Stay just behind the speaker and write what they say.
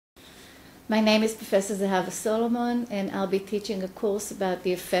My name is Professor Zahava Solomon, and I'll be teaching a course about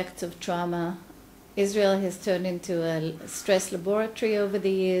the effects of trauma. Israel has turned into a stress laboratory over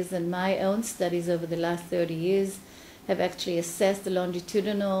the years, and my own studies over the last 30 years have actually assessed the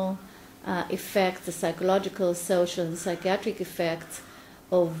longitudinal effects, the psychological, social, and psychiatric effects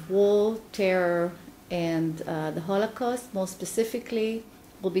of war, terror, and the Holocaust. More specifically,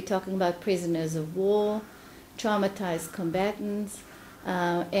 we'll be talking about prisoners of war, traumatized combatants,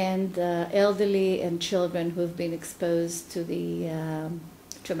 and elderly and children who have been exposed to the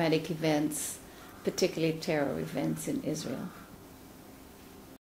traumatic events, particularly terror events in Israel.